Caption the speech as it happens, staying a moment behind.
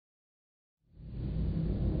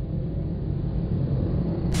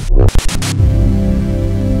Hello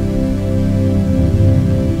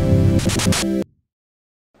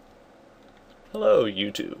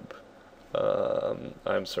YouTube,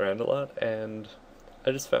 I'm Sarandalot, and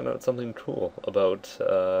I just found out something cool about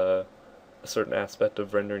a certain aspect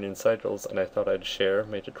of rendering in cycles, and I thought I'd share,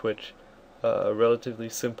 made a quick, relatively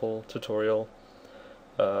simple tutorial,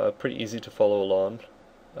 pretty easy to follow along,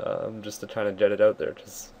 just to kind of get it out there,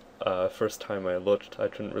 because first time I looked I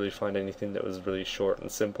couldn't really find anything that was really short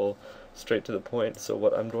and simple, straight to the point, so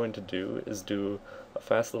what I'm going to do is do a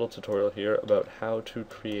fast little tutorial here about how to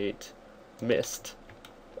create mist,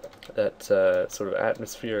 that sort of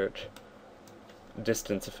atmospheric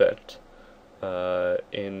distance effect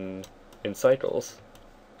in cycles,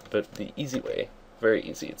 but the easy way, very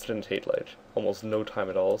easy. It's going to take like almost no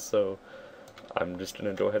time at all, so I'm just going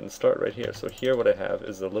to go ahead and start right here. So here what I have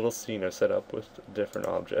is a little scene I've set up with different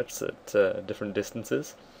objects at different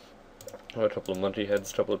distances. I have a couple of monkey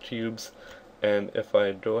heads, a couple of cubes, and if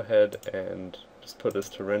I go ahead and just put this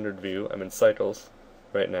to rendered view, I'm in cycles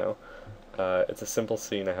right now. It's a simple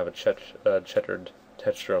scene. I have a checkered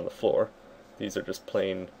texture on the floor. These are just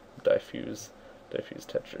plain diffuse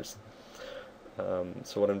textures.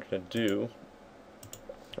 So what I'm going to do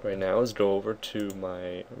right now is go over to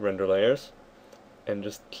my render layers and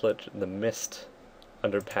just click the mist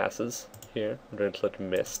under passes here. I'm going to click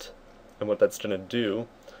mist, and what that's going to do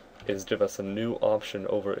is give us a new option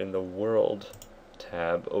over in the world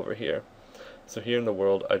tab over here. So here in the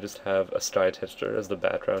world, I just have a sky texture as the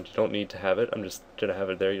background. You don't need to have it. I'm just going to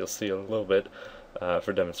have it there. You'll see a little bit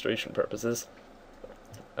for demonstration purposes.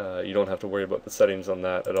 You don't have to worry about the settings on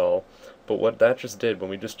that at all. But what that just did,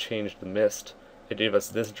 when we just changed the mist, it gave us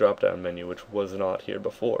this drop-down menu, which was not here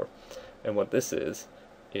before. And what this is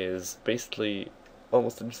basically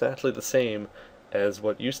almost exactly the same as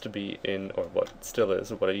what used to be in, or what still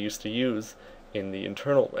is, what I used to use in the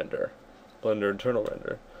internal render, Blender internal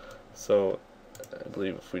render. So I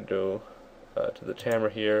believe if we go to the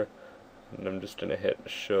camera here, and I'm just going to hit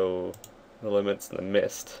show the limits and the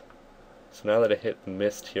mist. So now that I hit the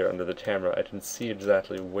mist here under the camera, I can see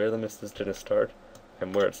exactly where the mist is going to start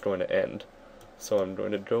and where it's going to end. So I'm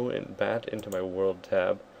going to go back into my world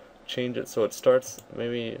tab, change it so it starts,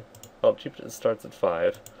 maybe I'll keep it, it starts at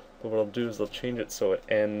 5, but what I'll do is I'll change it so it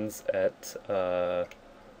ends at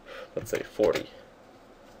let's say 40.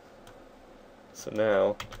 So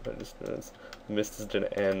now the mist is going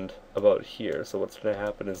to end about here. So what's going to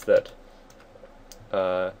happen is that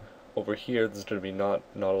over here there's going to be not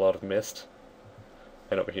a lot of mist,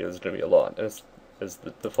 and over here there's going to be a lot. And as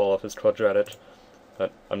the fall off is quadratic,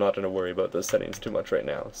 but I'm not going to worry about those settings too much right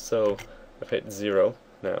now. So I've hit 0.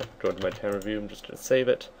 Now go into my camera view. I'm just going to save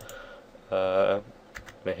it. And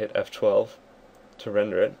I hit F12 to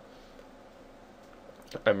render it.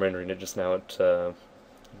 I'm rendering it just now at you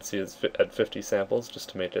can see it's at 50 samples just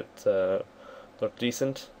to make it look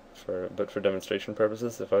decent, but for demonstration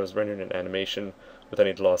purposes. If I was rendering an animation with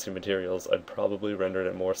any glossy materials, I'd probably render it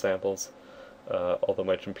at more samples. Although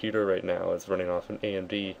my computer right now is running off an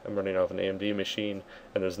AMD, I'm running off an AMD machine,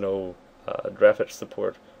 and there's no graphics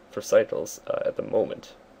support for cycles at the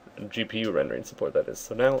moment. GPU rendering support, that is.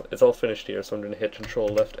 So now it's all finished here, so I'm going to hit Control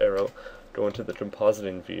left arrow, go into the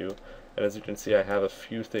compositing view, and as you can see I have a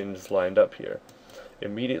few things lined up here.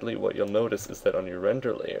 Immediately what you'll notice is that on your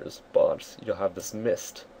render layers box, you'll have this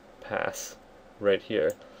mist pass right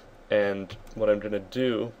here. And what I'm going to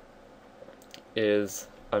do is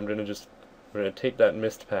I'm going to take that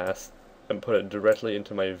mist pass and put it directly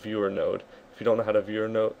into my viewer node. If you don't know how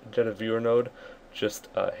to get a viewer node, just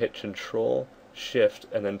hit Control, Shift,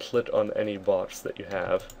 and then click on any box that you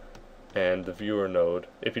have, and the viewer node,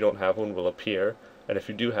 if you don't have one, will appear, and if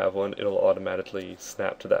you do have one, it'll automatically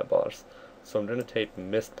snap to that box. So I'm going to take the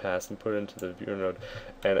mist pass and put it into the viewer node,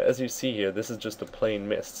 and as you see here, this is just a plain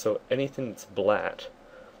mist, so anything that's black,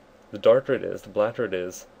 the darker it is, the blacker it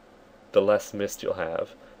is, the less mist you'll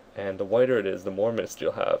have, and the whiter it is, the more mist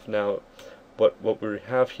you'll have. Now, what we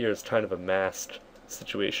have here is kind of a masked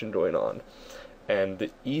situation going on, and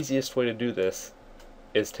the easiest way to do this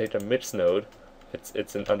is take a mix node.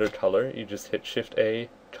 It's an under color. You just hit Shift A,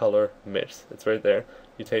 color, mix. It's right there.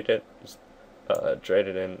 You take it, just drag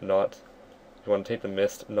it in, you want to take the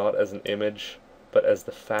mist not as an image, but as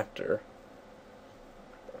the factor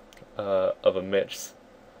of a mix,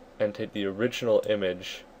 and take the original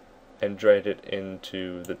image and drag it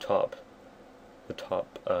into the top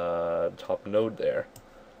node there.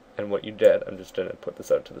 And what you get, I'm just going to put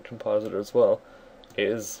this out to the compositor as well,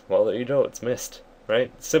 is, well, there you go, it's mist,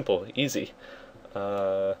 right? Simple, easy.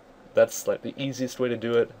 That's like the easiest way to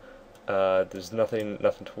do it. There's nothing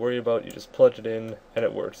to worry about. You just plug it in and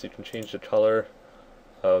it works. You can change the color.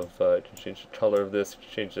 of, you can change the color of this, you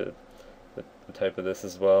can change the type of this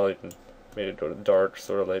as well. You can make it go to dark,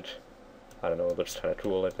 sort of like, I don't know, it looks kind of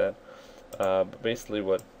cool like that. But basically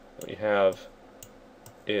what you have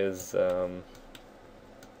is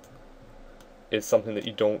something that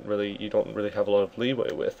you don't really have a lot of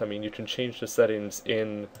leeway with. I mean, you can change the settings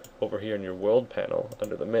over here in your world panel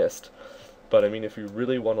under the mist, but I mean, if you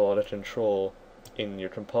really want a lot of control in your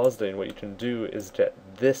compositing, what you can do is get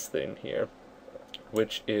this thing here,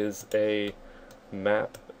 which is a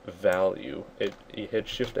map value. You hit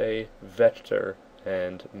Shift A, vector,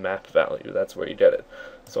 and map value. That's where you get it.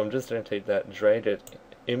 So I'm just going to take that, drag it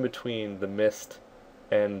in between the mist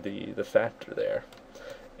and the factor there.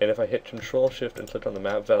 And if I hit Control Shift and click on the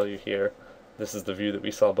map value here, this is the view that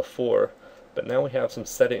we saw before. But now we have some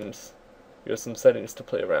settings. We have some settings to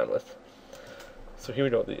play around with. So here we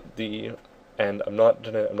go. And I'm not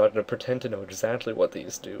gonna pretend to know exactly what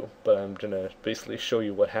these do, but I'm gonna basically show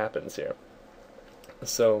you what happens here.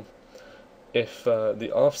 So if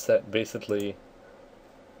the offset, basically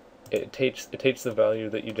it takes the value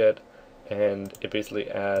that you get and it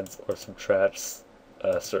basically adds or subtracts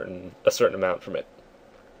a certain amount from it.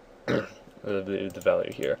 the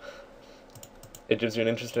value here. It gives you an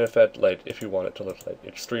interesting effect, like if you want it to look like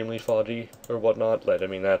extremely foggy or whatnot. Like, I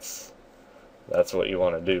mean, that's what you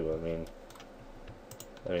want to do. I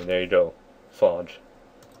mean, there you go, fog,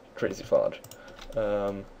 crazy fog.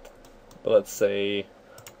 But let's say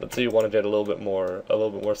you want to get a little bit more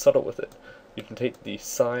subtle with it. You can take the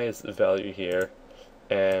size value here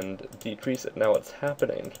and decrease it. Now, what's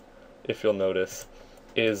happening, if you'll notice,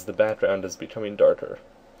 is the background is becoming darker.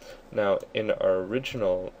 Now, in our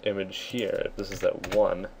original image here, if this is at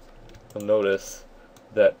 1, you'll notice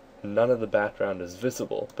that none of the background is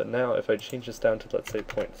visible. But now, if I change this down to, let's say,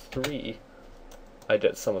 0.3, I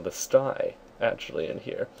get some of the sky actually in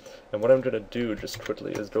here. And what I'm going to do just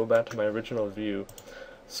quickly is go back to my original view,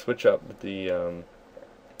 switch up the,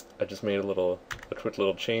 I just made a quick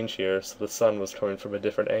little change here, so the sun was coming from a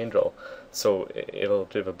different angle, so it'll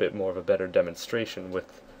give a bit more of a better demonstration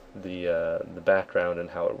with the background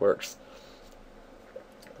and how it works.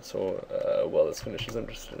 So while this finishes, I'm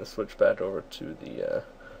just going to switch back over to the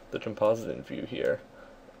compositing view here.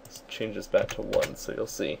 Let's change this back to 1 so you'll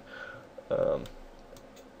see.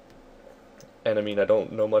 And I mean, I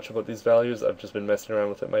don't know much about these values, I've just been messing around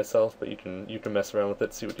with it myself, but you can mess around with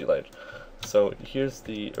it, see what you like. So here's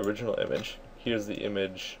the original image, here's the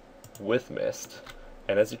image with mist,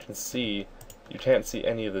 and as you can see, you can't see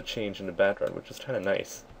any of the change in the background, which is kind of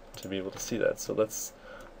nice to be able to see that. So let's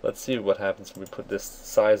see what happens when we put this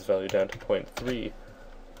size value down to 0.3.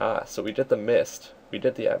 So we get the mist, we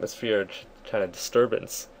get the atmospheric kind of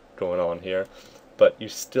disturbance going on here, but you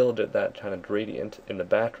still get that kind of gradient in the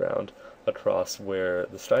background across where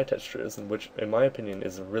the sky texture is, and which, in my opinion,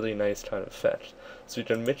 is a really nice kind of effect. So you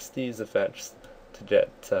can mix these effects to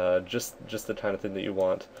get just the kind of thing that you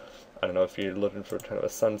want. I don't know, if you're looking for kind of a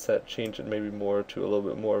sunset, change it maybe more to a little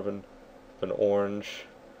bit more of an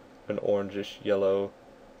orangish yellow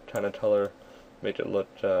kind of color, make it look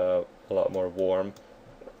a lot more warm.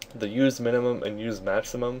 The use minimum and use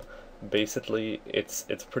maximum, basically it's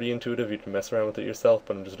pretty intuitive, you can mess around with it yourself,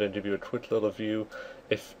 but I'm just going to give you a quick little view.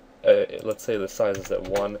 If let's say the size is at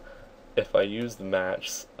 1, if I use the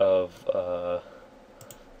max of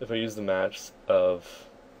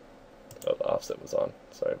offset was on,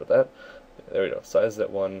 sorry about that, there we go, size is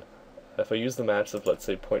at 1. If I use the max of, let's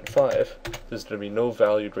say, 0.5, there's going to be no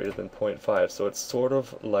value greater than 0.5, so it's sort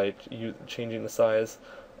of like you changing the size,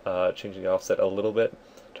 changing the offset a little bit,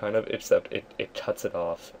 kind of, except it cuts it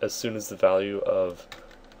off as soon as the value of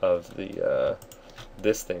the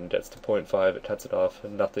this thing gets to 0.5, it cuts it off,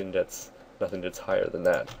 and nothing gets higher than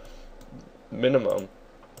that. Minimum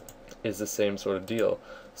is the same sort of deal.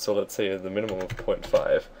 So let's say the minimum of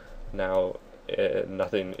 0.5. Now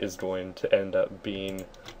nothing is going to end up being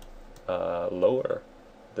lower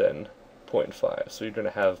than 0.5. So you're going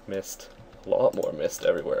to have mist, a lot more mist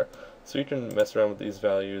everywhere. So you can mess around with these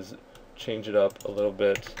values, change it up a little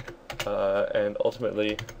bit, and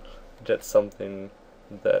ultimately get something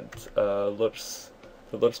that looks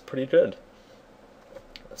pretty good.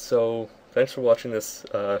 So thanks for watching this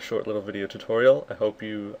short little video tutorial. I hope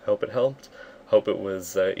it helped. Hope it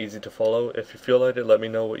was easy to follow. If you feel like it, let me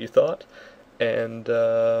know what you thought. And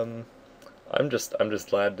I'm just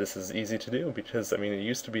glad this is easy to do, because I mean, it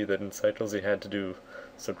used to be that in Cycles you had to do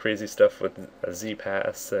some crazy stuff with a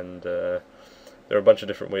Z-Pass, and there were a bunch of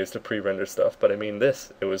different ways to pre-render stuff. But I mean,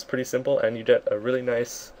 it was pretty simple, and you get a really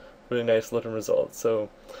nice looking result. So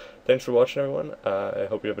thanks for watching, everyone. I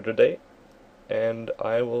hope you have a good day, and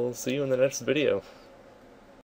I will see you in the next video.